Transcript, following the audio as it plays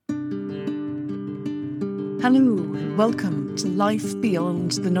Hello and welcome to Life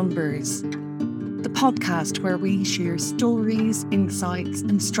Beyond the Numbers, the podcast where we share stories, insights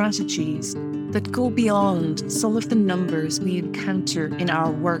and strategies that go beyond some of the numbers we encounter in our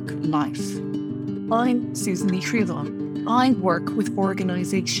work life. I'm Susan Lee Creelon. I work with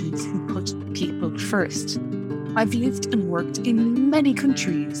organisations who put people first. I've lived and worked in many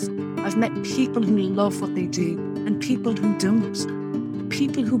countries. I've met people who love what they do and people who don't.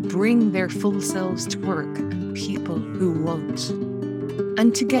 People who bring their full selves to work and people who won't.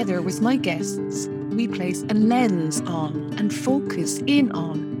 And together with my guests, we place a lens on and focus in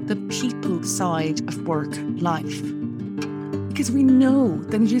on the people side of work life. Because we know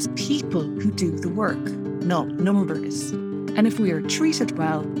that it is people who do the work, not numbers. And if we are treated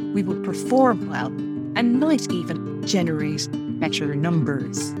well, we will perform well and might even generate better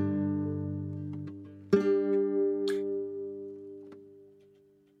numbers.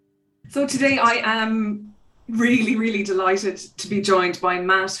 So today I am really delighted to be joined by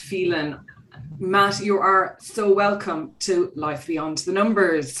Matt Phelan. Matt, you are so welcome to Life Beyond the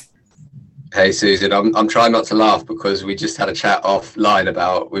Numbers. Hey Susan, I'm trying not to laugh because we just had a chat offline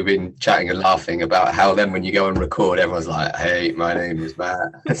about, we've been chatting and laughing about how then when you go and record, everyone's like, hey, my name is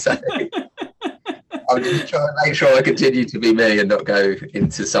Matt. So I'm just trying to make sure I continue to be me and not go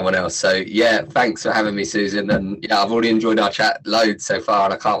into someone else. So yeah, thanks for having me, Susan. And yeah, I've already enjoyed our chat loads so far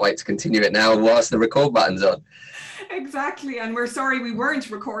and I can't wait to continue it now whilst the record button's on. Exactly. And we're sorry we weren't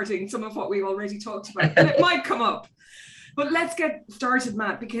recording some of what we've already talked about, but it might come up. But let's get started,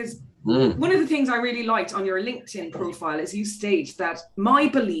 Matt, because one of the things I really liked on your LinkedIn profile is you state that my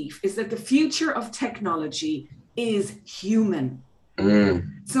belief is that the future of technology is human.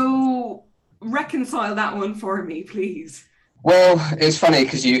 So reconcile that one for me, please. Well, it's funny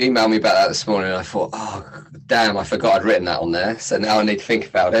because you emailed me about that this morning and I thought, oh, damn, I forgot I'd written that on there. So now I need to think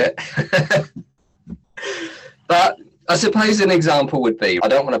about it. But I suppose an example would be, I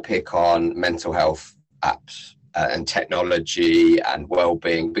don't want to pick on mental health apps and technology and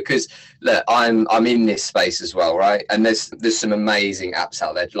well-being because look, I'm in this space as well, right? And there's some amazing apps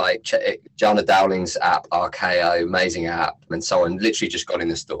out there, like Jana Dowling's app, Archeo, amazing app, and so on. Literally just got in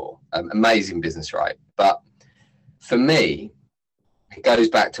the store. Amazing business, right? But for me, it goes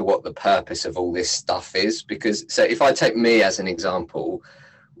back to what the purpose of all this stuff is. Because so if I take me as an example,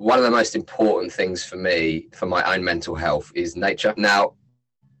 one of the most important things for me, for my own mental health, is nature. Now,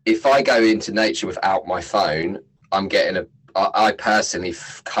 if I go into nature without my phone, I personally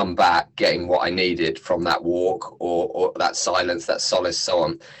come back getting what I needed from that walk or that silence, that solace, so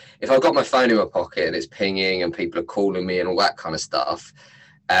on. If I've got my phone in my pocket and it's pinging and people are calling me and all that kind of stuff,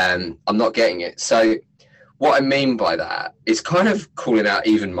 I'm not getting it. So what I mean by that is kind of calling out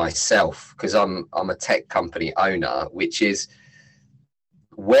even myself, because I'm a tech company owner, which is,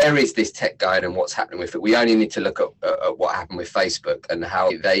 where is this tech going and what's happening with it? We only need to look at what happened with Facebook and how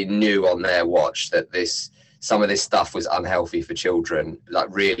they knew on their watch that some of this stuff was unhealthy for children, like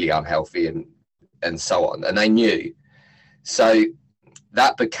really unhealthy and so on. And they knew. So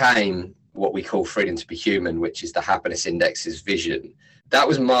that became what we call Freedom to be Human, which is the Happiness Index's vision. That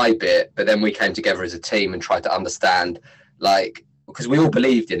was my bit, but then we came together as a team and tried to understand, like, because we all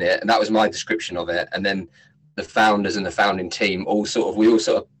believed in it and that was my description of it. And then the founders and the founding team we all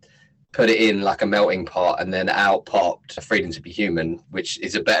sort of put it in like a melting pot, and then out popped Freedom to be Human, which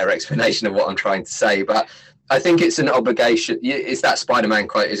is a better explanation of what I'm trying to say. But I think it's an obligation. It's that Spider-Man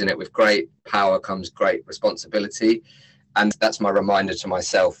quote, isn't it? With great power comes great responsibility. And that's my reminder to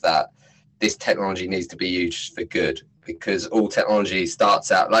myself that this technology needs to be used for good, because all technology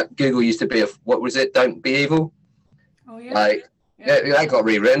starts out like Google used to be what was it? Don't be evil. Oh yeah. Yeah, that got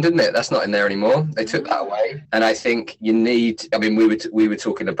rewritten, didn't it? That's not in there anymore. They took that away. And I think we were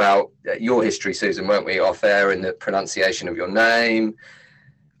talking about your history, Susan, weren't we, off air, and the pronunciation of your name.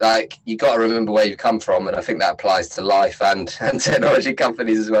 Like, you got to remember where you come from. And I think that applies to life and technology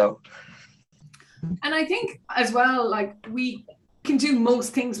companies as well. And I think as well, like, we can do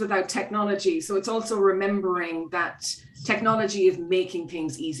most things without technology. So it's also remembering that technology is making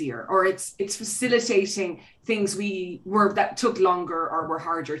things easier, or it's facilitating things that took longer or were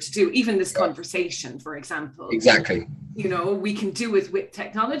harder to do. Even this conversation, for example. Exactly. You know, we can do it with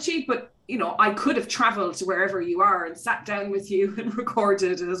technology, but you know, I could have traveled to wherever you are and sat down with you and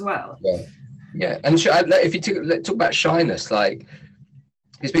recorded it as well. Yeah. And if you talk about shyness, like,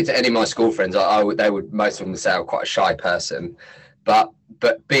 if you speak to any of my school friends, most of them say I'm quite a shy person.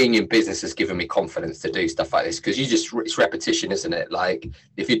 But being in business has given me confidence to do stuff like this, because it's repetition, isn't it? Like,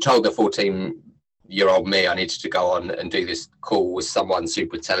 if you told the 14-year-old me I needed to go on and do this call with someone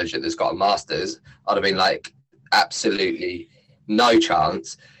super intelligent that's got a master's, I'd have been like, absolutely no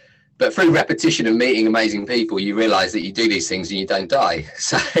chance. But through repetition of meeting amazing people, you realize that you do these things and you don't die.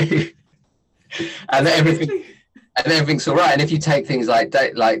 So, and everything's all right. And if you take things like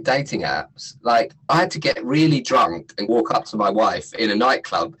dating apps, like I had to get really drunk and walk up to my wife in a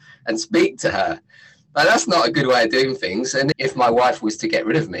nightclub and speak to her. Like, that's not a good way of doing things. And if my wife was to get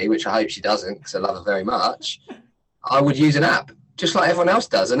rid of me, which I hope she doesn't, because I love her very much, I would use an app just like everyone else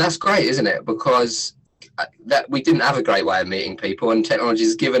does. And that's great, isn't it? Because that we didn't have a great way of meeting people, and technology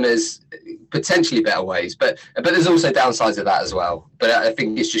has given us potentially better ways, but there's also downsides of that as well. But I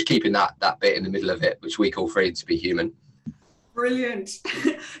think it's just keeping that bit in the middle of it, which we call freedom to be human. Brilliant.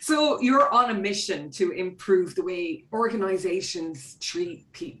 So you're on a mission to improve the way organizations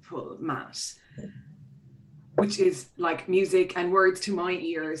treat people, Matt, which is like music and words to my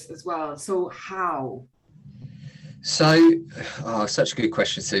ears as well. So how? So, such a good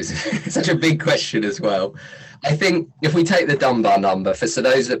question, Susan. Such a big question as well. I think if we take the Dunbar number, for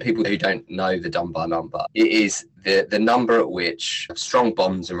those people who don't know the Dunbar number, it is the number at which strong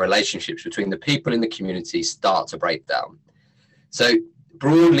bonds and relationships between the people in the community start to break down. So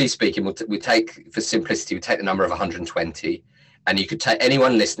broadly speaking, we take, for simplicity, we take the number of 120, and you could take,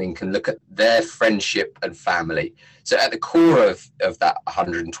 anyone listening can look at their friendship and family. So at the core of that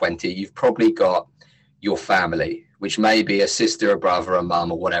 120, you've probably got your family, which may be a sister, a brother, a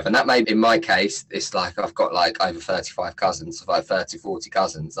mum, or whatever. And that may, in my case, it's like I've got like over 35 cousins, like 30, 40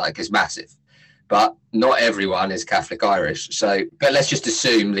 cousins, like it's massive. But not everyone is Catholic Irish. So, but let's just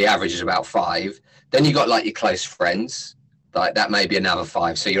assume the average is about 5. Then you got like your close friends, like that may be another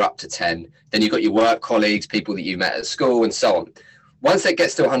 5. So you're up to 10. Then you've got your work colleagues, people that you met at school, and so on. Once it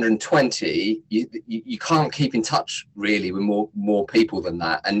gets to 120, you can't keep in touch really with more people than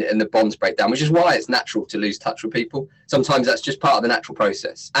that, and the bonds break down, which is why it's natural to lose touch with people. Sometimes that's just part of the natural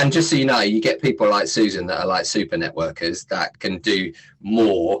process. And just so you know, you get people like Susan that are like super networkers that can do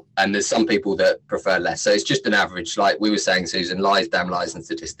more, and there's some people that prefer less. So it's just an average, like we were saying, Susan, lies, damn lies, and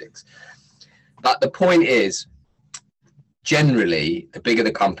statistics. But the point is, generally, the bigger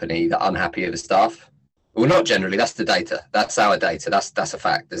the company, the unhappier the staff. Well, not generally, that's the data. That's our data. That's a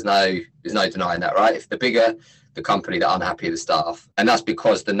fact. There's no denying that, right? If the bigger the company, the unhappier the staff. And that's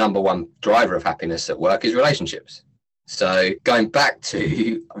because the number one driver of happiness at work is relationships. So going back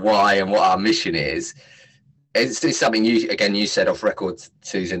to why and what our mission is, it's something you said off record,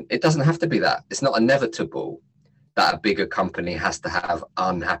 Susan. It doesn't have to be that. It's not inevitable that a bigger company has to have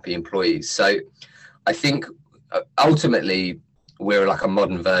unhappy employees. So I think ultimately, we're like a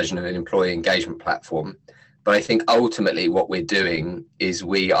modern version of an employee engagement platform. But I think ultimately what we're doing is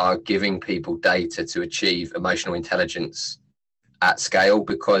we are giving people data to achieve emotional intelligence at scale.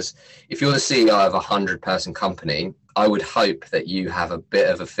 Because if you're the CEO of a 100-person company, I would hope that you have a bit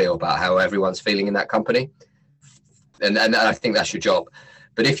of a feel about how everyone's feeling in that company. And I think that's your job.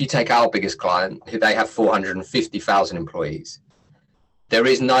 But if you take our biggest client, they have 450,000 employees. There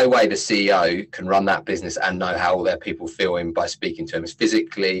is no way the CEO can run that business and know how all their people feel by speaking to them. It's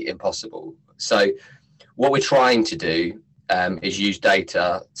physically impossible. So what we're trying to do is use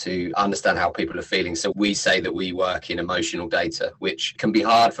data to understand how people are feeling. So we say that we work in emotional data, which can be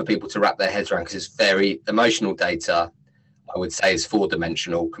hard for people to wrap their heads around, because it's very emotional data, I would say, is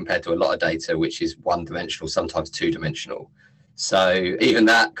 4-dimensional compared to a lot of data, which is 1-dimensional, sometimes 2-dimensional. So even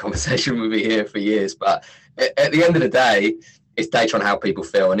that conversation will be here for years. But at the end of the day, it's data on how people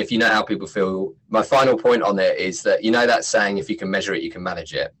feel. And if you know how people feel, my final point on it is that, you know, that saying, if you can measure it, you can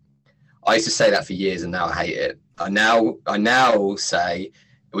manage it. I used to say that for years, and now I hate it. I now say,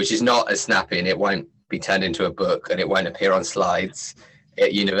 which is not as snappy, and it won't be turned into a book, and it won't appear on slides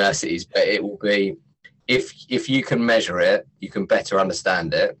at universities, but it will be, if you can measure it, you can better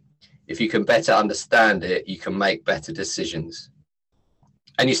understand it. If you can better understand it, you can make better decisions.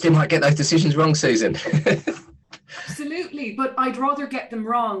 And you still might get those decisions wrong, Susan. Absolutely, but I'd rather get them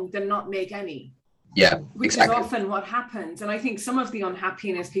wrong than not make any. Yeah, which exactly. is often what happens. And I think some of the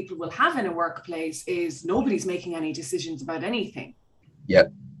unhappiness people will have in a workplace is nobody's making any decisions about anything. Yeah,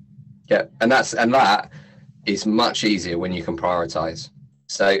 and that is much easier when you can prioritize.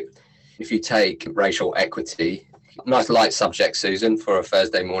 So if you take racial equity, nice light subject, Susan, for a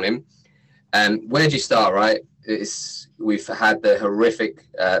Thursday morning. Where do you start, right? We've had the horrific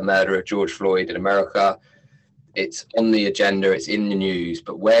murder of George Floyd in America. It's on the agenda, it's in the news,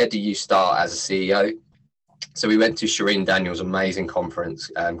 but where do you start as a CEO? So we went to Shireen Daniels' amazing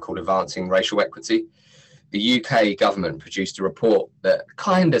conference called Advancing Racial Equity. The UK government produced a report that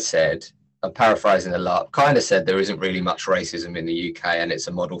kind of said, I'm paraphrasing a lot, kind of said there isn't really much racism in the UK and it's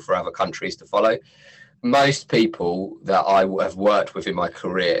a model for other countries to follow. Most people that I have worked with in my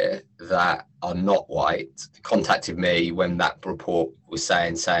career that are not white contacted me when that report was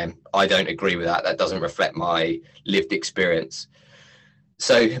saying, I don't agree with that. That doesn't reflect my lived experience.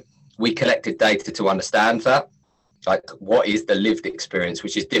 So we collected data to understand that. Like, what is the lived experience,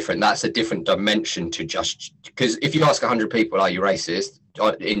 which is different. That's a different dimension to just, because if you ask 100 people, are you racist?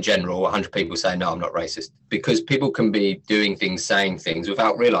 In general, 100 people say, no, I'm not racist, because people can be doing things, saying things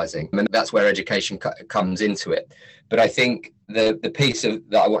without realizing. And that's where education comes into it. But I think the piece that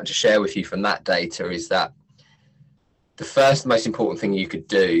I want to share with you from that data is that the first most important thing you could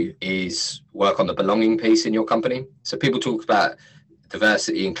do is work on the belonging piece in your company. So people talk about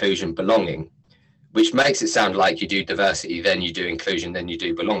diversity, inclusion, belonging, which makes it sound like you do diversity, then you do inclusion, then you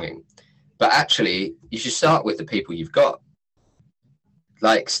do belonging. But actually, you should start with the people you've got.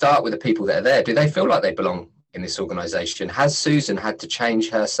 Like, start with the people that are there. Do they feel like they belong in this organization? Has Susan had to change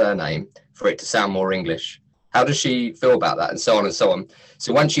her surname for it to sound more English? How does she feel about that? And so on and so on.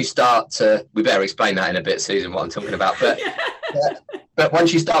 So once you start to, we better explain that in a bit, Susan, what I'm talking about. But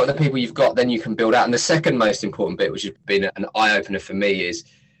once you start with the people you've got, then you can build out. And the second most important bit, which has been an eye-opener for me, is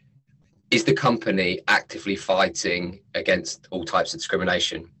the company actively fighting against all types of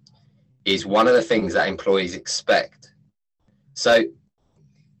discrimination? Is one of the things that employees expect. So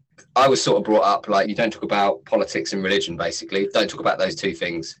I was sort of brought up like, you don't talk about politics and religion, basically. Don't talk about those two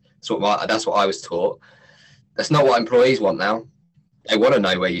things. That's what I was taught. That's not what employees want now. They want to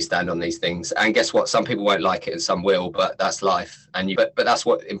know where you stand on these things. And guess what? Some people won't like it and some will, but that's life. But that's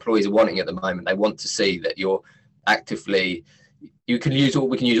what employees are wanting at the moment. They want to see that you're actively, we can use all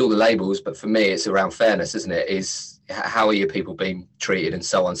the labels, but for me, it's around fairness, isn't it? Is how are your people being treated and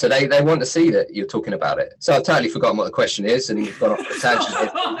so on. So they want to see that you're talking about it. So I've totally forgotten what the question is and you've gone off the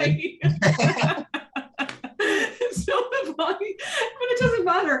tangent. It's so funny, but it doesn't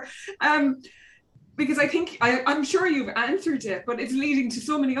matter. Because I think, I'm sure you've answered it, but it's leading to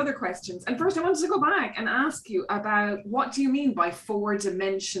so many other questions. And first I wanted to go back and ask you about, what do you mean by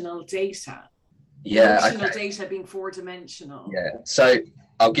 4-dimensional data? Data being 4-dimensional. Yeah. So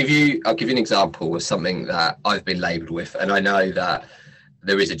I'll give you an example of something that I've been labelled with, and I know that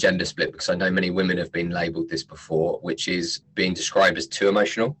there is a gender split because I know many women have been labelled this before, which is being described as too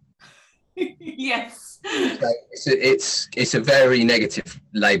emotional. Yes. So it's a very negative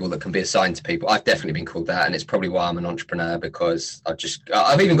label that can be assigned to people. I've definitely been called that, and it's probably why I'm an entrepreneur, because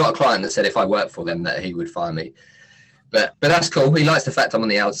I've even got a client that said if I worked for them that he would fire me. But that's cool. He likes the fact I'm on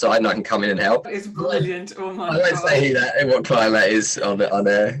the outside and I can come in and help. It's brilliant. Oh my God. I won't say what client that is on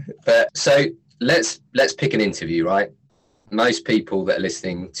there. But so let's pick an interview, right? Most people that are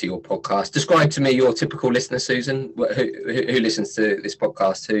listening to your podcast, describe to me your typical listener, Susan. Who listens to this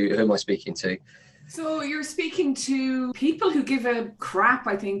podcast? Who am I speaking to? So you're speaking to people who give a crap,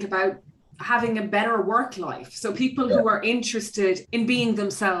 I think, about having a better work life. So people who are interested in being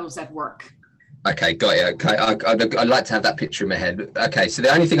themselves at work. Okay, got it. Okay, I'd like to have that picture in my head. Okay, so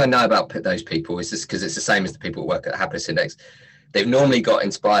the only thing I know about those people is just because it's the same as the people who work at Happiness Index. They've normally got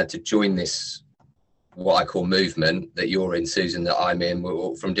inspired to join this, what I call movement that you're in, Susan, that I'm in,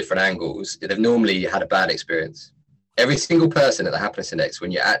 from different angles. They've normally had a bad experience. Every single person at the Happiness Index,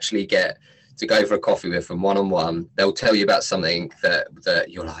 when you actually get to go for a coffee with them one-on-one, they'll tell you about something that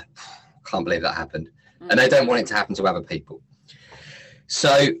you're like, can't believe that happened. And they don't want it to happen to other people.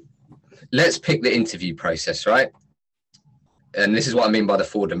 So let's pick the interview process, right? And this is what I mean by the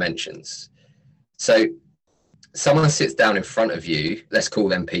 4 dimensions. So someone sits down in front of you. Let's call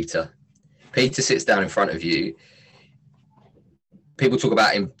them Peter. Peter sits down in front of you. People talk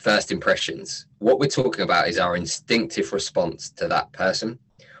about first impressions. What we're talking about is our instinctive response to that person.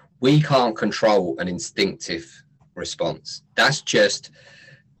 We can't control an instinctive response. That's just,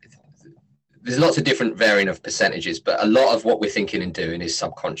 there's lots of different varying of percentages, but a lot of what we're thinking and doing is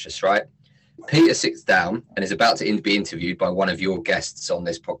subconscious, right? Peter sits down and is about to be interviewed by one of your guests on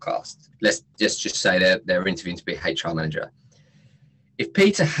this podcast. Let's just say they're interviewing to be a HR manager. If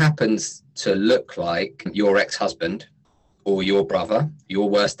Peter happens to look like your ex-husband or your brother, your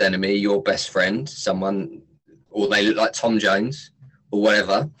worst enemy, your best friend, someone, or they look like Tom Jones or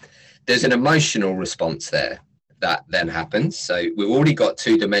whatever, there's an emotional response there that then happens. So we've already got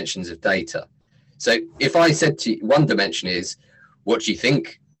 2 dimensions of data. So if I said to you, one dimension is, what do you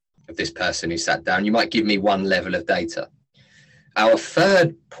think of this person who sat down? You might give me one level of data. Our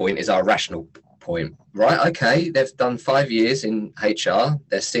third point is our rational point, right? Okay, they've done 5 years in HR,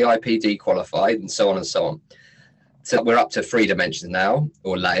 they're CIPD qualified, and so on and so on. So we're up to 3 dimensions now,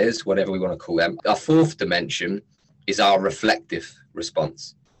 or layers, whatever we want to call them. Our 4th dimension is our reflective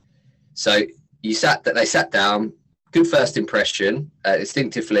response. So they sat down, good first impression,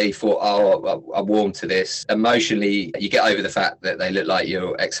 instinctively thought, oh, I'm warm to this. Emotionally, you get over the fact that they look like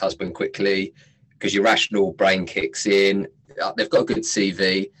your ex-husband quickly because your rational brain kicks in. they've got a good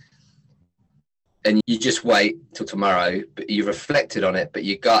CV, and you just wait till tomorrow, but you reflected on it, but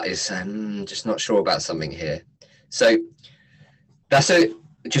your gut is saying, just not sure about something here. So that's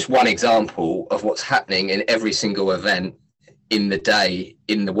just one example of what's happening in every single event in the day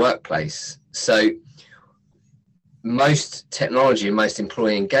in the workplace. So most technology and most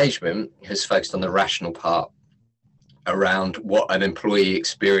employee engagement has focused on the rational part around what an employee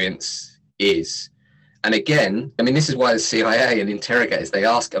experience is. And again, I mean, this is why the CIA and interrogators, they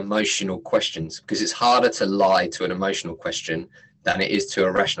ask emotional questions, because it's harder to lie to an emotional question than it is to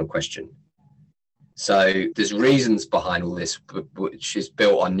a rational question. So there's reasons behind all this, which is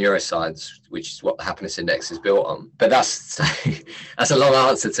built on neuroscience, which is what the happiness index is built on. But that's a long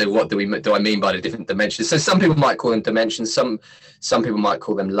answer to what do I mean by the different dimensions. So some people might call them dimensions, some people might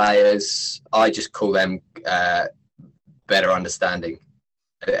call them layers. I just call them better understanding.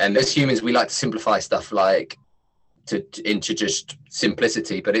 And as humans, we like to simplify stuff into just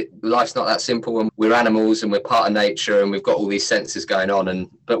simplicity, but life's not that simple, and we're animals and we're part of nature and we've got all these senses going on.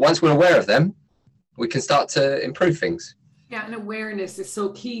 But once we're aware of them, we can start to improve things. Yeah, and awareness is so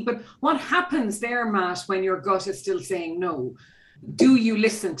key. But what happens there, Matt, when your gut is still saying no? Do you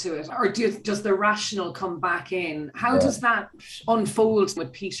listen to it, or does the rational come back in? How does that unfold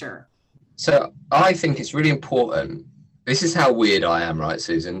with Peter? So I think it's really important. This is how weird I am, right,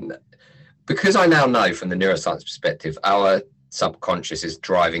 Susan? Because I now know from the neuroscience perspective, our subconscious is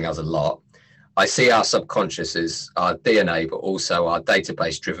driving us a lot. I see our subconscious as our DNA, but also our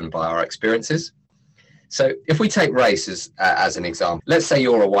database driven by our experiences. So if we take race as an example, let's say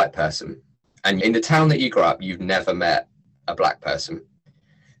you're a white person and in the town that you grew up, you've never met a black person.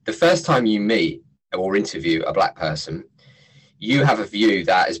 The first time you meet or interview a black person, you have a view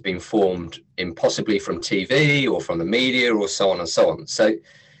that has been formed possibly from TV or from the media or so on and so on. So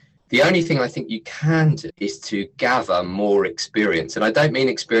the only thing I think you can do is to gather more experience. And I don't mean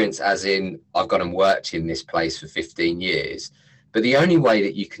experience as in I've gone and worked in this place for 15 years. But the only way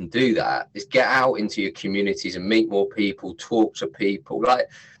that you can do that is get out into your communities and meet more people, talk to people. Like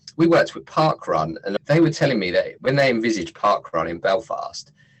we worked with Parkrun, and they were telling me that when they envisaged Parkrun in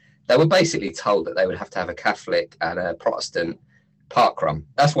Belfast, they were basically told that they would have to have a Catholic and a Protestant parkrun.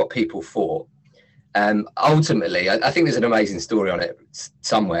 That's what people thought. Ultimately, I think there's an amazing story on it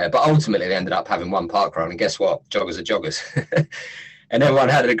somewhere, but ultimately they ended up having one parkrun, and guess what? Joggers are joggers. And everyone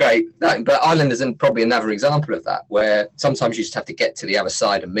had a great night. But Ireland is probably another example of that, where sometimes you just have to get to the other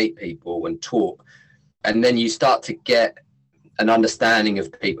side and meet people and talk. And then you start to get an understanding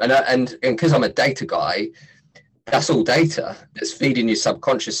of people. And because I'm a data guy, that's all data that's feeding your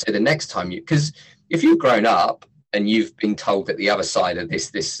subconscious. So the next time because if you've grown up and you've been told that the other side of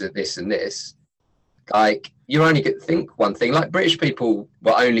this, and this, like you're only going to think one thing. Like British people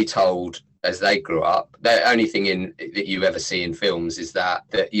were only told as they grew up, the only thing that you ever see in films is that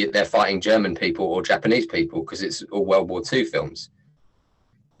they're fighting German people or Japanese people, because it's all World War II films.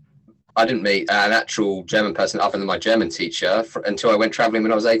 I didn't meet an actual German person other than my German teacher until I went traveling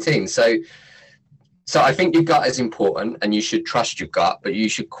when I was 18. So I think your gut is important and you should trust your gut, but you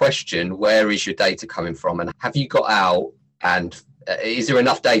should question, where is your data coming from? And have you got out, and is there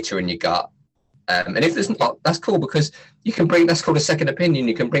enough data in your gut? And if there's not, that's cool, because you can that's called a second opinion.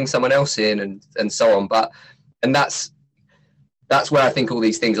 You can bring someone else in and so on. And that's where I think all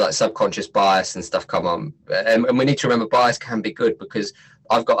these things like subconscious bias and stuff come on. And we need to remember bias can be good, because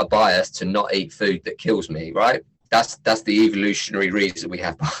I've got a bias to not eat food that kills me, right? That's the evolutionary reason we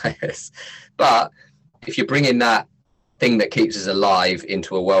have bias. But if you bring in that thing that keeps us alive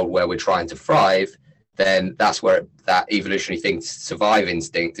into a world where we're trying to thrive, then that's where that evolutionary thing, survive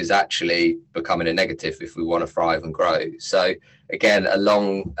instinct, is actually becoming a negative if we want to thrive and grow. So again, a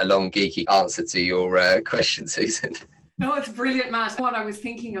long geeky answer to your question, Susan. No, it's brilliant, Matt. What I was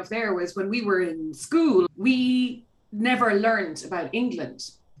thinking of there was when we were in school, we never learned about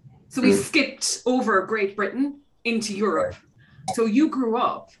England. So we skipped over Great Britain into Europe. So you grew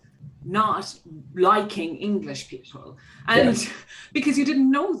up not liking English people, and because you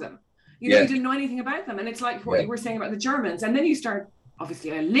didn't know them. You didn't know anything about them. And it's like what you were saying about the Germans. And then you start,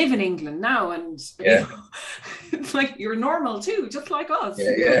 obviously I live in England now, and you know, it's like you're normal too, just like us.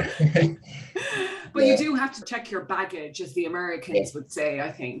 But you do have to check your baggage, as the Americans would say,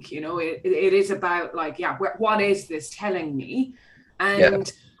 I think. You know, it is about like, what is this telling me?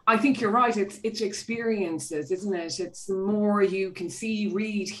 And I think you're right. It's experiences, isn't it? It's the more you can see,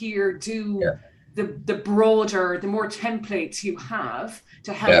 read, hear, do, the broader, the more templates you have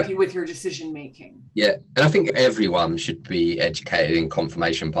to help you with your decision making. Yeah, and I think everyone should be educated in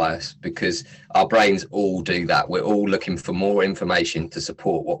confirmation bias, because our brains all do that. We're all looking for more information to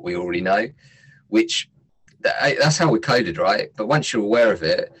support what we already know, which that's how we're coded, right? But once you're aware of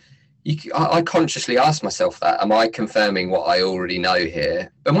it, I consciously ask myself that, am I confirming what I already know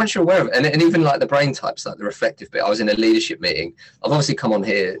here? And once you're aware of it, and even like the brain types, like the reflective bit, I was in a leadership meeting. I've obviously come on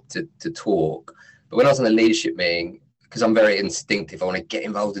here to talk, but when I was in a leadership meeting, because I'm very instinctive, I want to get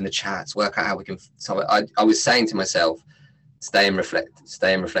involved in the chats, work out how we can solve it. I was saying to myself, stay in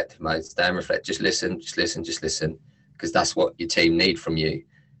reflective mode, just listen, because that's what your team need from you.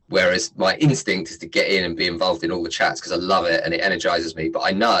 Whereas my instinct is to get in and be involved in all the chats because I love it and it energizes me. But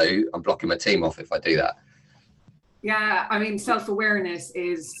I know I'm blocking my team off if I do that. Yeah, I mean, self-awareness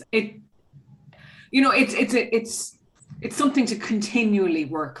is it's something to continually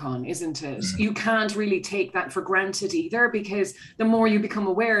work on, isn't it? You can't really take that for granted either, because the more you become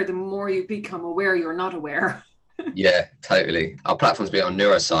aware, you're not aware. Yeah, totally. Our platform's built on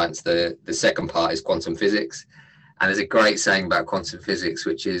neuroscience. The second part is quantum physics. And there's a great saying about quantum physics,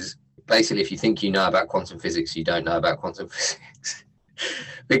 which is basically, if you think you know about quantum physics, you don't know about quantum physics.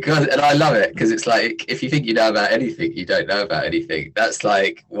 And I love it, because it's like, if you think you know about anything, you don't know about anything. That's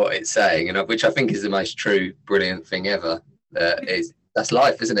like what it's saying, and which I think is the most true, brilliant thing ever. That's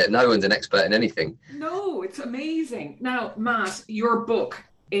life, isn't it? No one's an expert in anything. No, it's amazing. Now, Matt, your book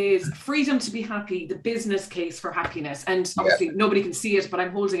is Freedom to Be Happy, The Business Case for Happiness. And obviously nobody can see it, but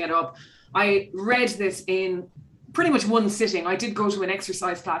I'm holding it up. I read this in pretty much one sitting. I did go to an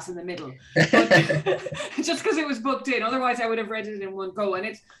exercise class in the middle, but just because it was booked in. Otherwise, I would have read it in one go. And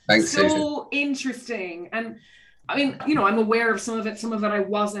it's so interesting. And I mean, I'm aware of some of it I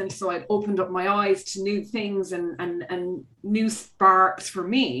wasn't. So I opened up my eyes to new things and new sparks for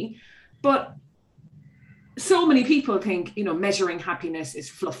me. But so many people think, measuring happiness is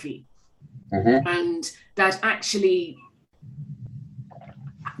fluffy, and that actually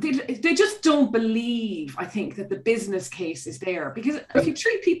they just don't believe, I think, that the business case is there. Because if you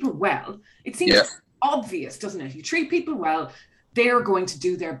treat people well, it seems obvious, doesn't it? You treat people well, they're going to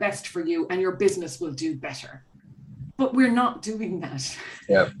do their best for you and your business will do better. But we're not doing that.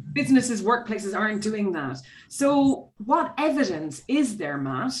 Yeah. Businesses, workplaces aren't doing that. So what evidence is there,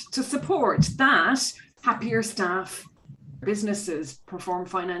 Matt, to support that happier staff, businesses perform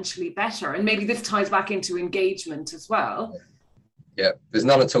financially better? And maybe this ties back into engagement as well. Yeah, there's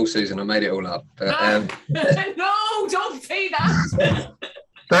none at all, Susan. I made it all up. No, don't say that.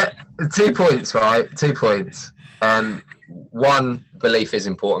 But 2 points, right? 2 points. One, belief is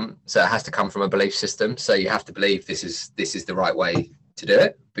important, so it has to come from a belief system. So you have to believe this is the right way to do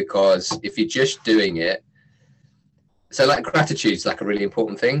it, because if you're just doing it, so like gratitude's like a really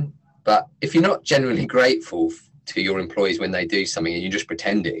important thing. But if you're not genuinely grateful to your employees when they do something and you're just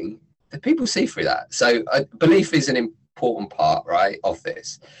pretending, then people see through that. So belief is an important part, right, of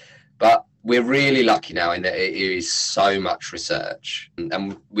this. But we're really lucky now in that it is so much research.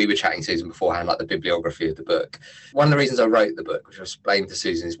 And we were chatting, Susan, beforehand, like the bibliography of the book. One of the reasons I wrote the book, which I explained to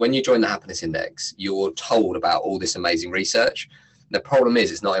Susan, is when you join the Happiness Index, you're told about all this amazing research. The problem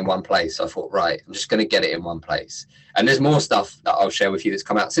is it's not in one place. So I thought, right, I'm just going to get it in one place. And there's more stuff that I'll share with you that's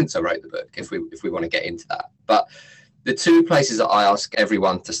come out since I wrote the book, if we want to get into that. But the 2 places that I ask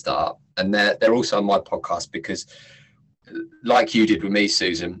everyone to start, and they're also on my podcast, because like you did with me,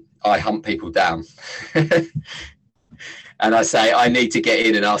 Susan, I hunt people down. And I say, I need to get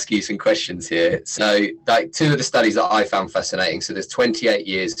in and ask you some questions here. So like 2 of the studies that I found fascinating. So there's 28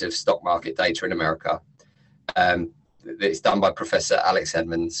 years of stock market data in America. It's done by Professor Alex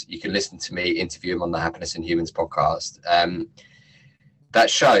Edmonds. You can listen to me interview him on the Happiness in Humans podcast. That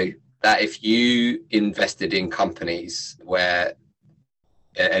show that if you invested in companies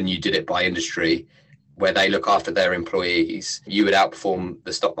and you did it by industry, where they look after their employees, you would outperform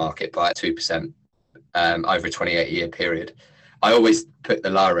the stock market by 2% over a 28-year period. I always put the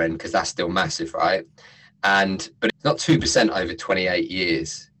lower end because that's still massive, right? But it's not 2% over 28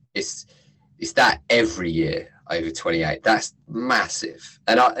 years. It's that every year over 28. That's massive,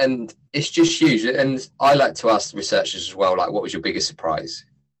 and it's just huge. And I like to ask researchers as well, like, what was your biggest surprise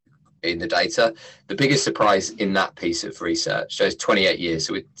in the data? The biggest surprise in that piece of research, so it's 28 years,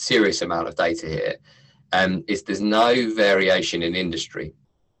 so a serious amount of data here. Is there's no variation in industry.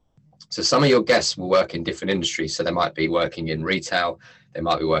 So some of your guests will work in different industries. So they might be working in retail, they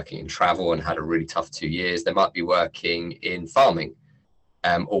might be working in travel and had a really tough 2 years. They might be working in farming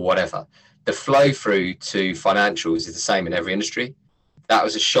or whatever. The flow through to financials is the same in every industry. That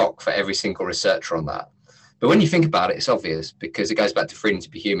was a shock for every single researcher on that. But when you think about it, it's obvious, because it goes back to freedom to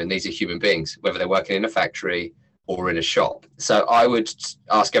be human. These are human beings, whether they're working in a factory or in a shop. So I would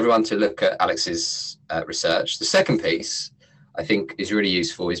ask everyone to look at Alex's research. The second piece, I think is really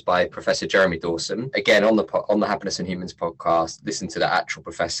useful is by Professor Jeremy Dawson. Again, on the Happiness and Humans podcast, listen to the actual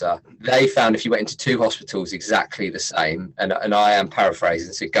professor. They found if you went into two hospitals exactly the same, and I am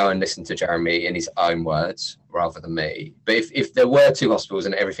paraphrasing, so go and listen to Jeremy in his own words rather than me. But if there were two hospitals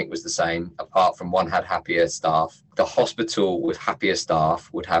and everything was the same, apart from one had happier staff, the hospital with happier staff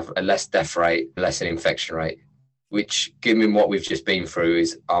would have a less death rate, less an infection rate, which, given what we've just been through,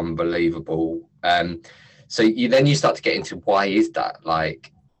 is unbelievable. So you start to get into why is that?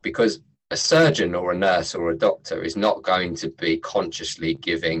 Like, because a surgeon or a nurse or a doctor is not going to be consciously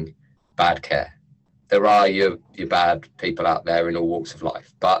giving bad care. There are your bad people out there in all walks of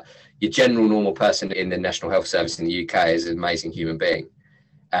life, but your general normal person in the National Health Service in the UK is an amazing human being.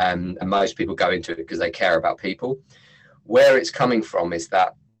 And most people go into it because they care about people. Where it's coming from is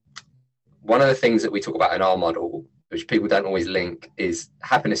that one of the things that we talk about in our model, which people don't always link, is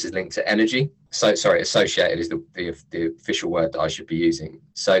happiness is linked to energy. So, sorry, associated is the official word that I should be using.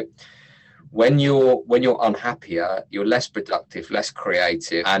 So when you're unhappier, you're less productive, less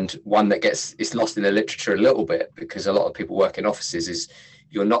creative, and one that it's lost in the literature a little bit, because a lot of people work in offices, is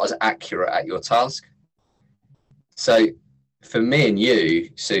you're not as accurate at your task. So for me and you,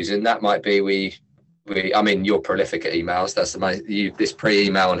 Susan, that might be I mean, you're prolific at emails. That's the most, this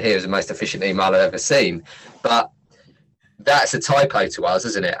pre-email on here is the most efficient email I've ever seen. But that's a typo to us,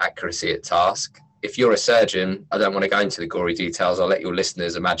 isn't it? Accuracy at task. If you're a surgeon, I don't want to go into the gory details. I'll let your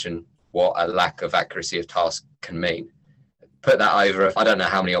listeners imagine what a lack of accuracy of task can mean. Put that over, I don't know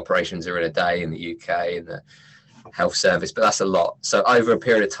how many operations are in a day in the UK in the health service, but that's a lot. So over a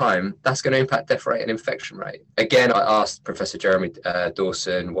period of time, that's going to impact death rate and infection rate. Again, I asked Professor Jeremy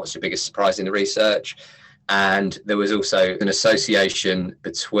Dawson, what's your biggest surprise in the research? And there was also an association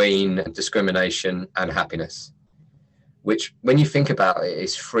between discrimination and happiness, which when you think about it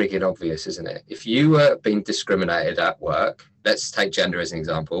is frigging obvious, isn't it? If you were being discriminated at work, let's take gender as an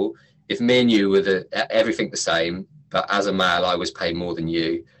example. If me and you were everything the same, but as a male, I was paid more than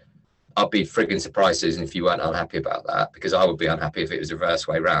you, I'd be frigging surprised, Susan, if you weren't unhappy about that, because I would be unhappy if it was the reverse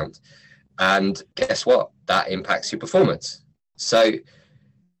way round. And guess what? That impacts your performance. So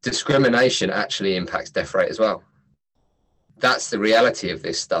discrimination actually impacts death rate as well. That's the reality of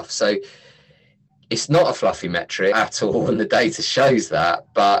this stuff. So it's not a fluffy metric at all, and the data shows that,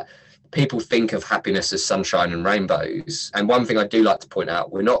 but people think of happiness as sunshine and rainbows. And one thing I do like to point out,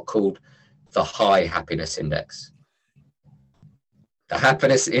 we're not called the high happiness index. The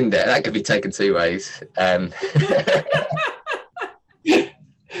happiness index, that could be taken two ways.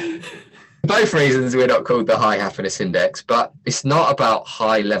 Both reasons we're not called the high happiness index, but it's not about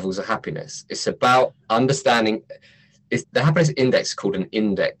high levels of happiness. It's about understanding. The happiness index is called an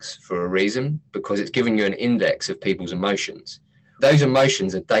index for a reason, because it's giving you an index of people's emotions. Those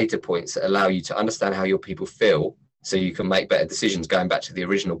emotions are data points that allow you to understand how your people feel, so you can make better decisions, going back to the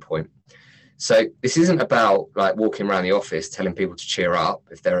original point. So this isn't about like walking around the office telling people to cheer up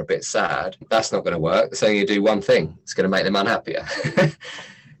if they're a bit sad. That's not going to work. It's only going to do one thing. It's going to make them unhappier.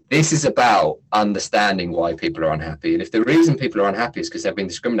 This is about understanding why people are unhappy. And if the reason people are unhappy is because they've been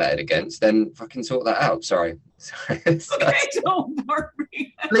discriminated against, then fucking sort that out. Sorry. Okay, don't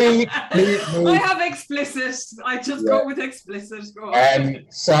worry. Please. I have explicit. I just go with explicit. Go on.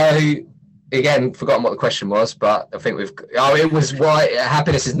 So, again, forgotten what the question was, but I think it was why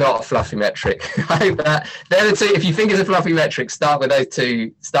happiness is not a fluffy metric. They're the two. If you think it's a fluffy metric, start with those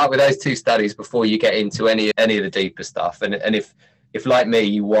two studies before you get into any of the deeper stuff. And if like me,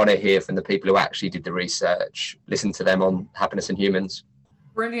 you want to hear from the people who actually did the research, listen to them on Happiness and Humans.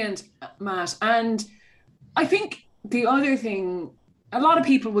 Brilliant, Matt. And I think the other thing, a lot of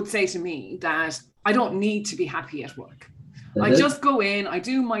people would say to me that I don't need to be happy at work. Mm-hmm. I just go in, I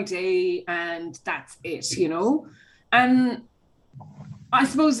do my day, and that's it, you know? And I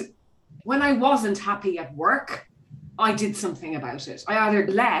suppose when I wasn't happy at work, I did something about it. I either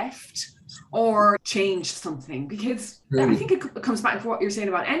left or changed something, because I think it comes back to what you're saying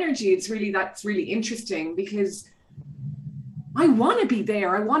about energy. That's really interesting, because I want to be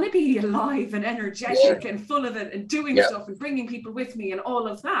there. I want to be alive and energetic and full of it and doing stuff and bringing people with me and all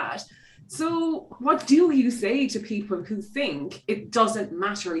of that. So what do you say to people who think it doesn't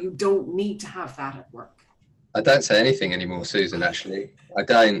matter? You don't need to have that at work. I don't say anything anymore, Susan, actually. I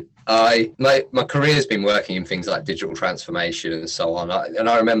don't. My career's been working in things like digital transformation and so on.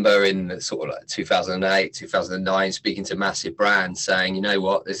 I remember in sort of like 2008, 2009, speaking to massive brands saying, you know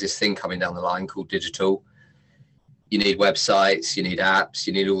what, there's this thing coming down the line called digital. You need websites, you need apps,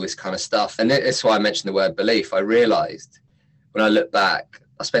 you need all this kind of stuff. And that's why I mentioned the word belief. I realized when I look back,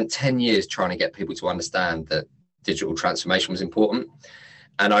 I spent 10 years trying to get people to understand that digital transformation was important.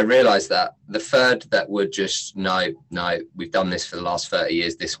 And I realized that the third that would just, no, we've done this for the last 30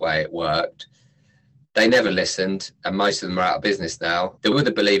 years, this way it worked. They never listened, and most of them are out of business now. There were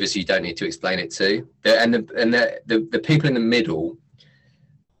the believers you don't need to explain it to. The people in the middle,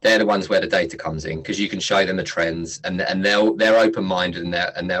 they're the ones where the data comes in, because you can show them the trends, and they're open-minded,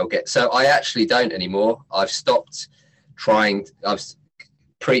 and they'll get. So I actually don't anymore. I've stopped trying.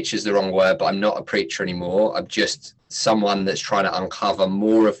 Preach is the wrong word, but I'm not a preacher anymore. I'm just someone that's trying to uncover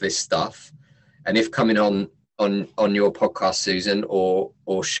more of this stuff. And if coming on your podcast, Susan, or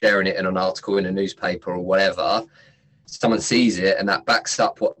sharing it in an article in a newspaper or whatever, someone sees it and that backs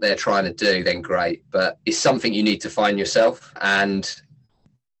up what they're trying to do, then great. But it's something you need to find yourself.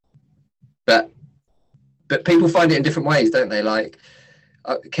 But people find it in different ways, don't they? Like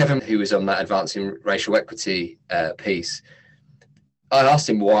Kevin, who was on that Advancing Racial Equity piece, I asked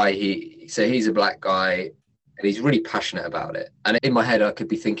him why he's a black guy and he's really passionate about it. And in my head, I could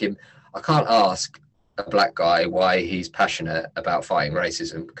be thinking, I can't ask a black guy why he's passionate about fighting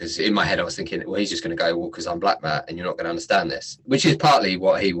racism, because in my head I was thinking, well, he's just going to go, well, because I'm black, Matt, and you're not going to understand this, which is partly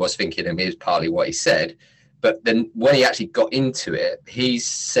what he was thinking and is partly what he said. But then when he actually got into it, he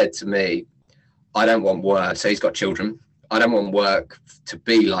said to me, I don't want work. So he's got children. I don't want work to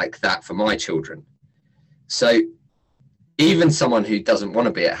be like that for my children. So even someone who doesn't want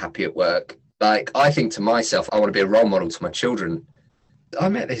to be happy at work, like I think to myself, I want to be a role model to my children. I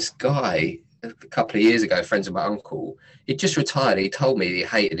met this guy a couple of years ago, friends of my uncle. He just retired. He told me he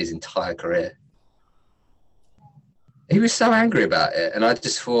hated his entire career. He was so angry about it. And I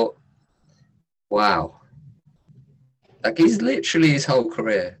just thought, wow. Like he's literally his whole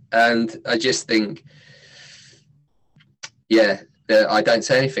career. And I just think, yeah, I don't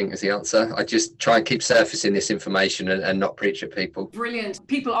say anything is the answer. I just try and keep surfacing this information and not preach at people. Brilliant.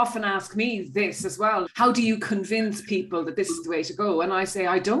 People often ask me this as well. How do you convince people that this is the way to go? And I say,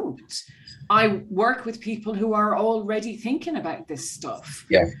 I don't. I work with people who are already thinking about this stuff.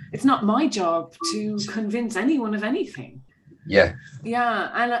 Yeah. It's not my job to convince anyone of anything. Yeah.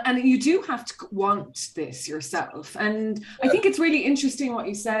 Yeah. And you do have to want this yourself. And I think it's really interesting what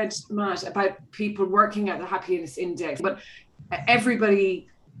you said, Matt, about people working at the happiness index. But everybody,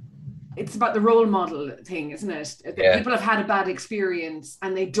 it's about the role model thing, isn't it? Yeah. People have had a bad experience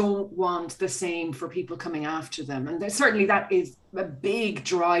and they don't want the same for people coming after them. And certainly that is a big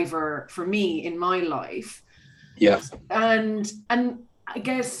driver for me in my life. Yeah. And I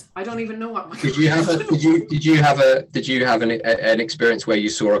guess I don't even know what. Did you have an experience where you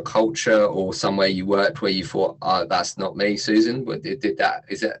saw a culture or somewhere you worked where you thought, oh, that's not me, Susan?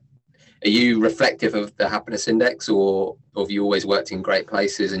 Are you reflective of the happiness index, or have you always worked in great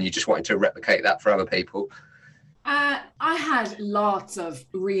places and you just wanted to replicate that for other people? I had lots of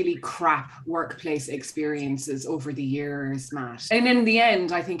really crap workplace experiences over the years, Matt. And in the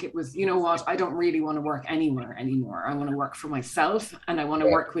end, I think it was, you know what, I don't really want to work anywhere anymore. I want to work for myself, and I want to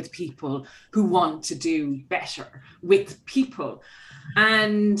work with people who want to do better with people.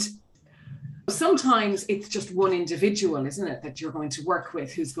 And sometimes it's just one individual, isn't it, that you're going to work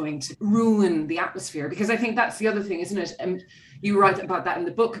with who's going to ruin the atmosphere. Because I think that's the other thing, isn't it? And you write about that in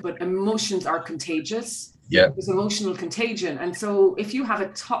the book, but emotions are contagious. Yeah. There's emotional contagion. And so if you have a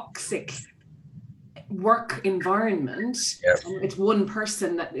toxic work environment, and it's one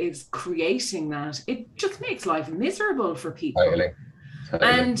person that is creating that, it just makes life miserable for people. Totally.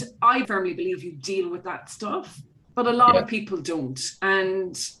 And I firmly believe you deal with that stuff, but a lot of people don't.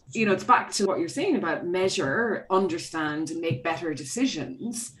 And, you know, it's back to what you're saying about measure, understand, and make better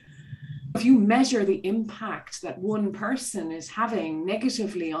decisions. If you measure the impact that one person is having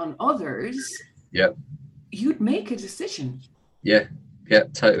negatively on others, you'd make a decision. Yeah,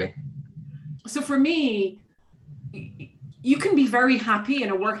 totally. So for me, you can be very happy in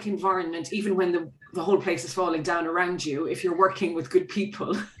a work environment, even when the whole place is falling down around you, if you're working with good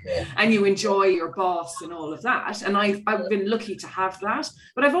people and you enjoy your boss and all of that. And I've been lucky to have that.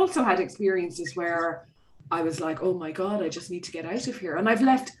 But I've also had experiences where I was like, oh my God, I just need to get out of here. And I've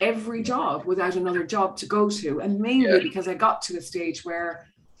left every job without another job to go to. And mainly because I got to a stage where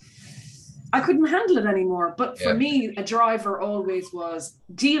I couldn't handle it anymore. But for me, a driver always was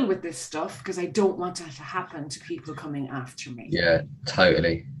deal with this stuff, because I don't want that to happen to people coming after me. Yeah,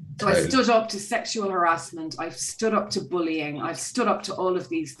 totally. So I stood up to sexual harassment. I've stood up to bullying. I've stood up to all of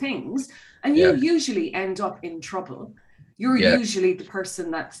these things. And you usually end up in trouble. You're usually the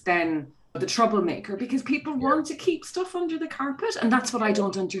person that's then the troublemaker, because people want to keep stuff under the carpet. And that's what I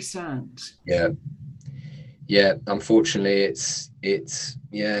don't understand. Yeah, unfortunately,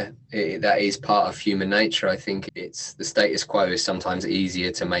 that is part of human nature. I think it's the status quo is sometimes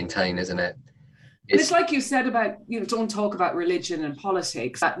easier to maintain, isn't it? It's like you said about, don't talk about religion and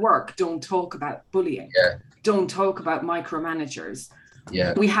politics at work. Don't talk about bullying. Yeah. Don't talk about micromanagers.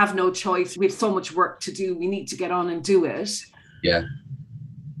 Yeah. We have no choice. We have so much work to do. We need to get on and do it. Yeah.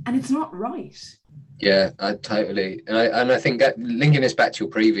 And it's not right. Yeah, I totally. And I think that linking this back to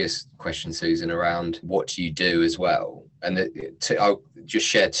your previous question, Susan, around what do you do as well. And I'll just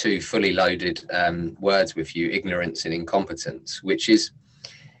share two fully loaded words with you, ignorance and incompetence, which is,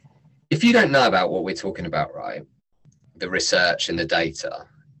 if you don't know about what we're talking about, right, the research and the data,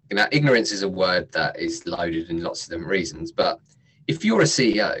 ignorance is a word that is loaded in lots of different reasons. But if you're a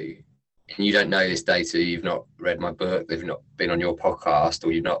CEO and you don't know this data, you've not read my book, they've not been on your podcast,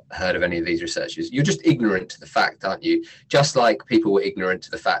 or you've not heard of any of these researchers, you're just ignorant to the fact, aren't you? Just like people were ignorant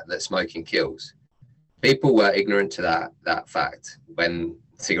to the fact that smoking kills. People were ignorant to that fact when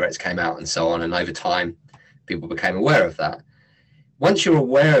cigarettes came out and so on, and over time people became aware of that. Once you're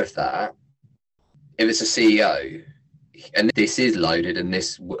aware of that, if it's a CEO, and this is loaded and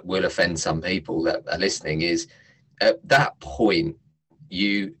this will offend some people that are listening, is at that point,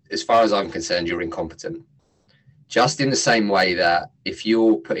 you, as far as I'm concerned, you're incompetent. Just in the same way that if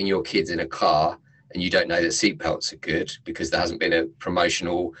you're putting your kids in a car and you don't know that seatbelts are good because there hasn't been a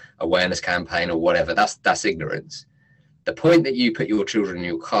promotional awareness campaign or whatever, that's ignorance. The point that you put your children in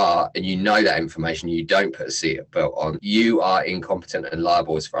your car and you know that information, you don't put a seatbelt on, you are incompetent and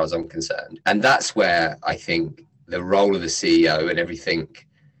liable as far as I'm concerned. And that's where I think the role of the CEO and everything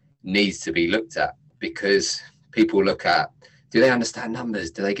needs to be looked at, because people look at, do they understand numbers?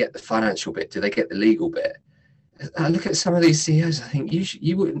 Do they get the financial bit? Do they get the legal bit? I look at some of these CEOs, I think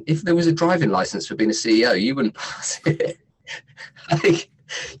you wouldn't, if there was a driving license for being a CEO, you wouldn't pass it. I think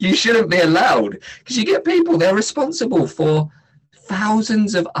you shouldn't be allowed, because you get people, they're responsible for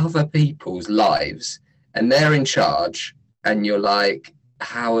thousands of other people's lives and they're in charge, and you're like,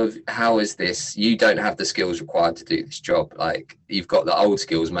 how is this? You don't have the skills required to do this job. Like, you've got the old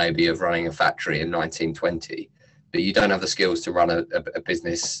skills maybe of running a factory in 1920, but you don't have the skills to run a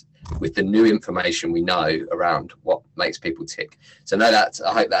business with the new information we know around what makes people tick. So no,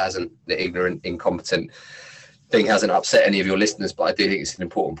 I hope that hasn't, the ignorant, incompetent thing hasn't upset any of your listeners, but I do think it's an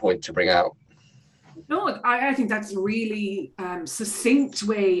important point to bring out. No, I think that's a really succinct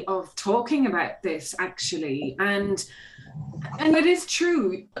way of talking about this, actually. And it is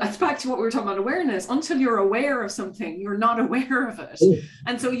true. It's back to what we were talking about, awareness. Until you're aware of something, you're not aware of it. Ooh.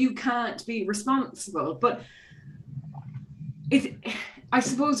 And so you can't be responsible. But I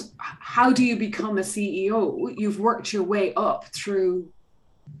suppose, how do you become a CEO? You've worked your way up through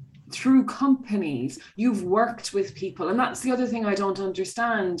companies. You've worked with people. And that's the other thing I don't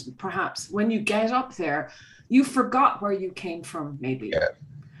understand, perhaps. When you get up there, you forgot where you came from, maybe.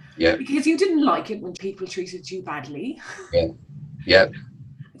 Yeah. Because you didn't like it when people treated you badly. Yeah.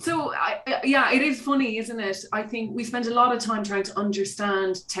 So, it is funny, isn't it? I think we spend a lot of time trying to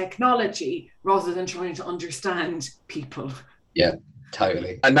understand technology rather than trying to understand people. Yeah,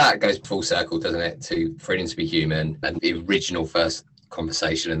 totally. And that goes full circle, doesn't it, to freedom to be human and the original first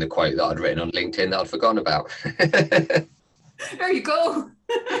conversation and the quote that I'd written on LinkedIn that I'd forgotten about. There you go.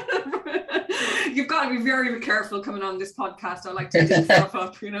 You've got to be very careful coming on this podcast. I like to dig stuff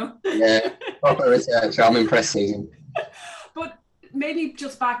up, Yeah, proper research. I'm impressed, Susan. But maybe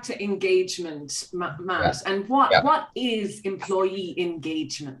just back to engagement, Matt, and what is employee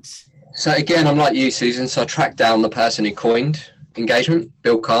engagement? So again, I'm like you, Susan. So I tracked down the person who coined engagement,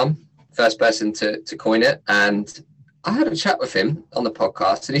 Bill Calm, first person to coin it. And I had a chat with him on the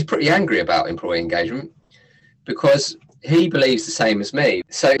podcast, and he's pretty angry about employee engagement because he believes the same as me.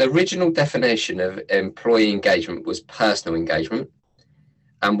 So the original definition of employee engagement was personal engagement.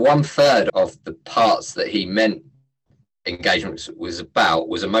 And 1/3 of the parts that he meant engagement was about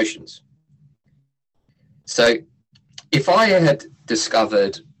was emotions. So if I had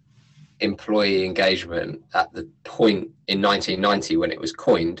discovered employee engagement at the point in 1990 when it was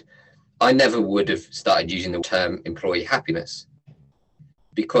coined, I never would have started using the term employee happiness,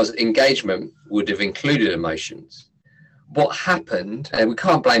 because engagement would have included emotions. What happened, and we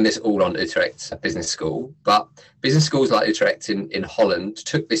can't blame this all on Utrecht Business School, but business schools like Utrecht in Holland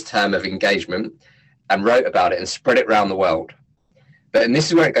took this term of engagement and wrote about it and spread it around the world. And this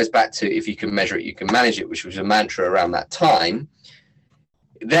is where it goes back to, if you can measure it, you can manage it, which was a mantra around that time.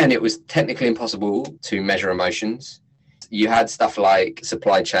 Then it was technically impossible to measure emotions. You had stuff like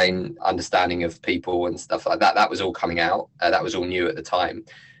supply chain understanding of people and stuff like that. That was all coming out. That was all new at the time.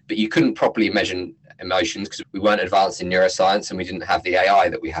 But you couldn't properly measure emotions because we weren't advanced in neuroscience and we didn't have the AI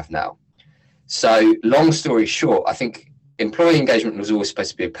that we have now. So long story short, I think employee engagement was always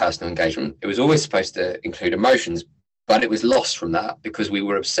supposed to be a personal engagement. It was always supposed to include emotions. but it was lost from that because we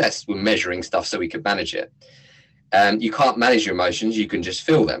were obsessed with measuring stuff so we could manage it. You can't manage your emotions, you can just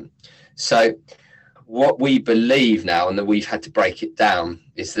feel them. So what we believe now, and that we've had to break it down,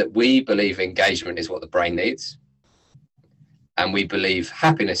 is that we believe engagement is what the brain needs, and we believe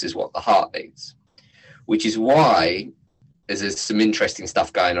happiness is what the heart needs, which is why there's some interesting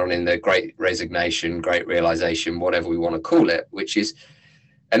stuff going on in the Great Resignation, Great Realization, whatever we want to call it, which is,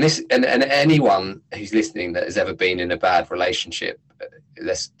 and anyone who's listening that has ever been in a bad relationship,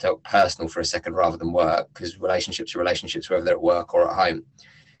 let's talk personal for a second rather than work, because relationships are relationships, whether they're at work or at home,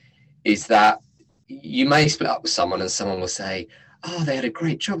 is that you may split up with someone and someone will say, oh, they had a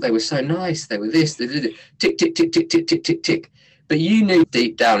great job, they were so nice, they were this, they did it, tick, tick, tick, tick, tick, tick, tick, tick. But you knew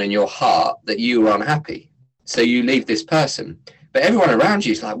deep down in your heart that you were unhappy. So you leave this person, but everyone around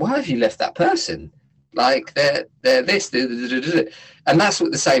you is like, why have you left that person? Like they're this, and that's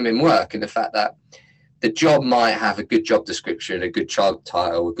what the same in work, in the fact that the job might have a good job description, a good job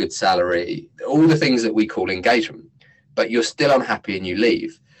title, a good salary, all the things that we call engagement, but you're still unhappy and you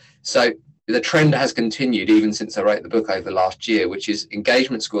leave. So the trend has continued even since I wrote the book over the last year, which is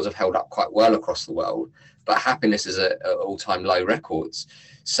engagement scores have held up quite well across the world, but happiness is at all-time low records.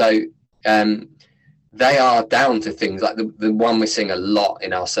 So they are down to things like the one we're seeing a lot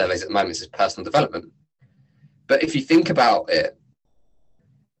in our surveys at the moment is personal development. But if you think about it,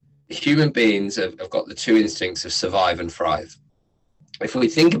 human beings have got the two instincts of survive and thrive. If we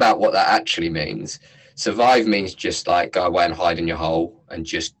think about what that actually means, survive means just like go away and hide in your hole and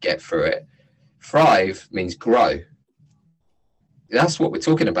just get through it. Thrive means grow. That's what we're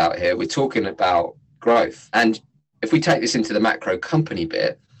talking about here. We're talking about growth. And if we take this into the macro company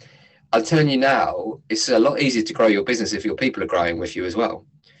bit, I'm telling you now, it's a lot easier to grow your business if your people are growing with you as well.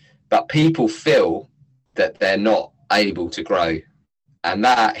 But people feel that they're not able to grow, and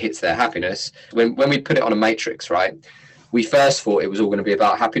that hits their happiness. When we put it on a matrix, right, we first thought it was all going to be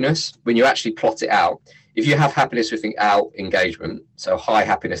about happiness. When you actually plot it out, if you have happiness without engagement, so high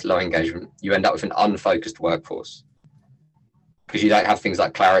happiness, low engagement, you end up with an unfocused workforce because you don't have things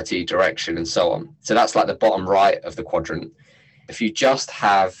like clarity, direction, and so on. So that's like the bottom right of the quadrant. If you just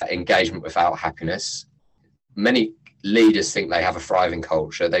have engagement without happiness, many leaders think they have a thriving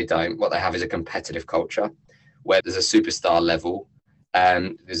culture. They don't. What they have is a competitive culture where there's a superstar level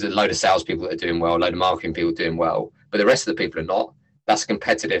and there's a load of salespeople that are doing well, a load of marketing people doing well, but the rest of the people are not. That's a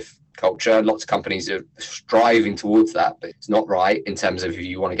competitive culture. Lots of companies are striving towards that, but it's not right in terms of if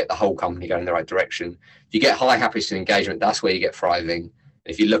you want to get the whole company going in the right direction. If you get high happiness and engagement, that's where you get thriving.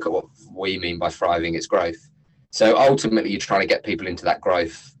 If you look at what we mean by thriving, it's growth. So ultimately, you're trying to get people into that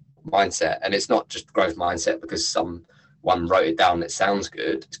growth mindset. And it's not just growth mindset because someone wrote it down that sounds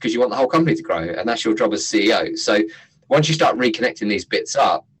good. It's because you want the whole company to grow. And that's your job as CEO. So once you start reconnecting these bits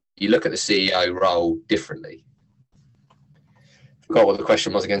up, you look at the CEO role differently. Forgot what the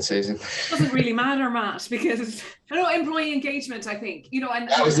question was again, Susan. It doesn't really matter, Matt, because employee engagement, I think, and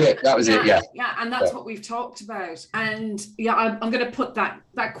that was it. Yeah. And that's what we've talked about. And I'm going to put that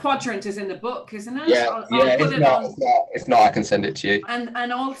quadrant is in the book, isn't it? Yeah. If not, I can send it to you.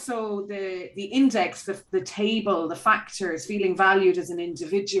 And also the index, the table, the factors, feeling valued as an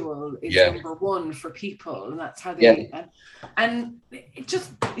individual is number one for people, and that's how they. And it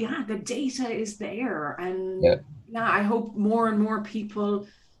just the data is there, and I hope more and more people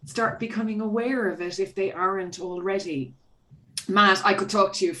start becoming aware of it if they aren't already. Matt, I could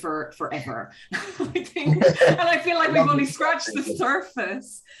talk to you for forever. I think, and I feel like we've only scratched the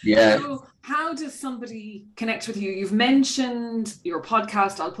surface. Yeah. So how does somebody connect with you? You've mentioned your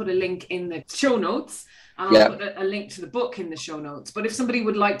podcast. I'll put a link in the show notes, and I'll put a link to the book in the show notes. But if somebody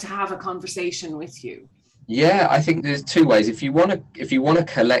would like to have a conversation with you. Yeah, I think there's two ways. If you want to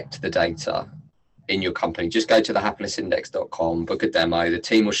collect the data in your company, just go to thehappinessindex.com, book a demo. The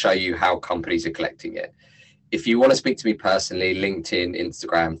team will show you how companies are collecting it. If you want to speak to me personally, LinkedIn,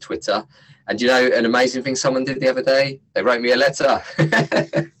 Instagram, Twitter. And an amazing thing someone did the other day? They wrote me a letter.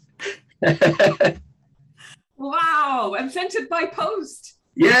 Wow, and sent it by post.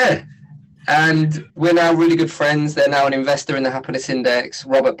 Yeah. And we're now really good friends. They're now an investor in the Happiness Index,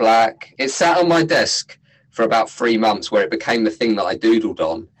 Robert Black. It sat on my desk for about 3 months where it became the thing that I doodled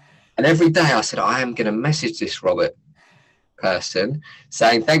on. And every day I said, I am going to message this Robert person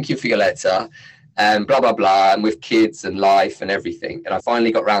saying, thank you for your letter and blah, blah, blah, and with kids and life and everything. And I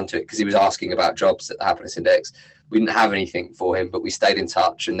finally got round to it because he was asking about jobs at the Happiness Index. We didn't have anything for him, but we stayed in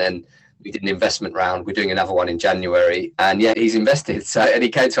touch. And then we did an investment round. We're doing another one in January. And he's invested. And he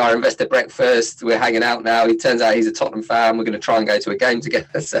came to our investor breakfast. We're hanging out now. It turns out he's a Tottenham fan. We're going to try and go to a game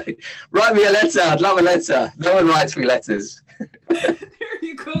together. So write me a letter. I'd love a letter. No one writes me letters. They're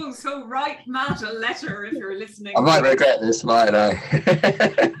you go. So write Matt a letter if you're listening. I might regret this, mightn't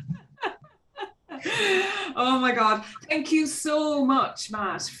I? Oh my God. Thank you so much,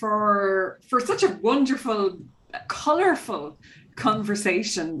 Matt, for such a wonderful, colourful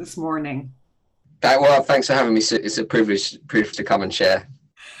conversation this morning. Well, thanks for having me. It's a privilege to come and share.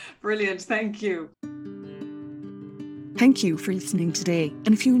 Brilliant. Thank you. Thank you for listening today.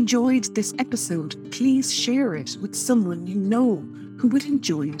 And if you enjoyed this episode, please share it with someone you know who would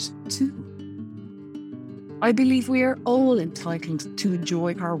enjoy it too. I believe we are all entitled to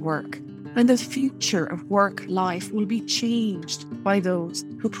enjoy our work, and the future of work life will be changed by those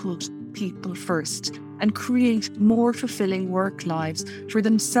who put people first and create more fulfilling work lives for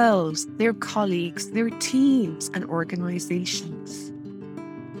themselves, their colleagues, their teams and organisations.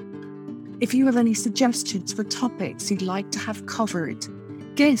 If you have any suggestions for topics you'd like to have covered,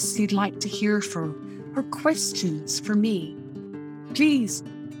 guests you'd like to hear from, or questions for me, please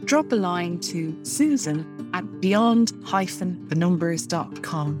drop a line to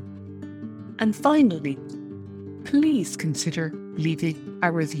susan@beyond-thenumbers.com. And finally, please consider leaving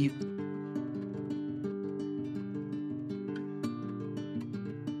a review.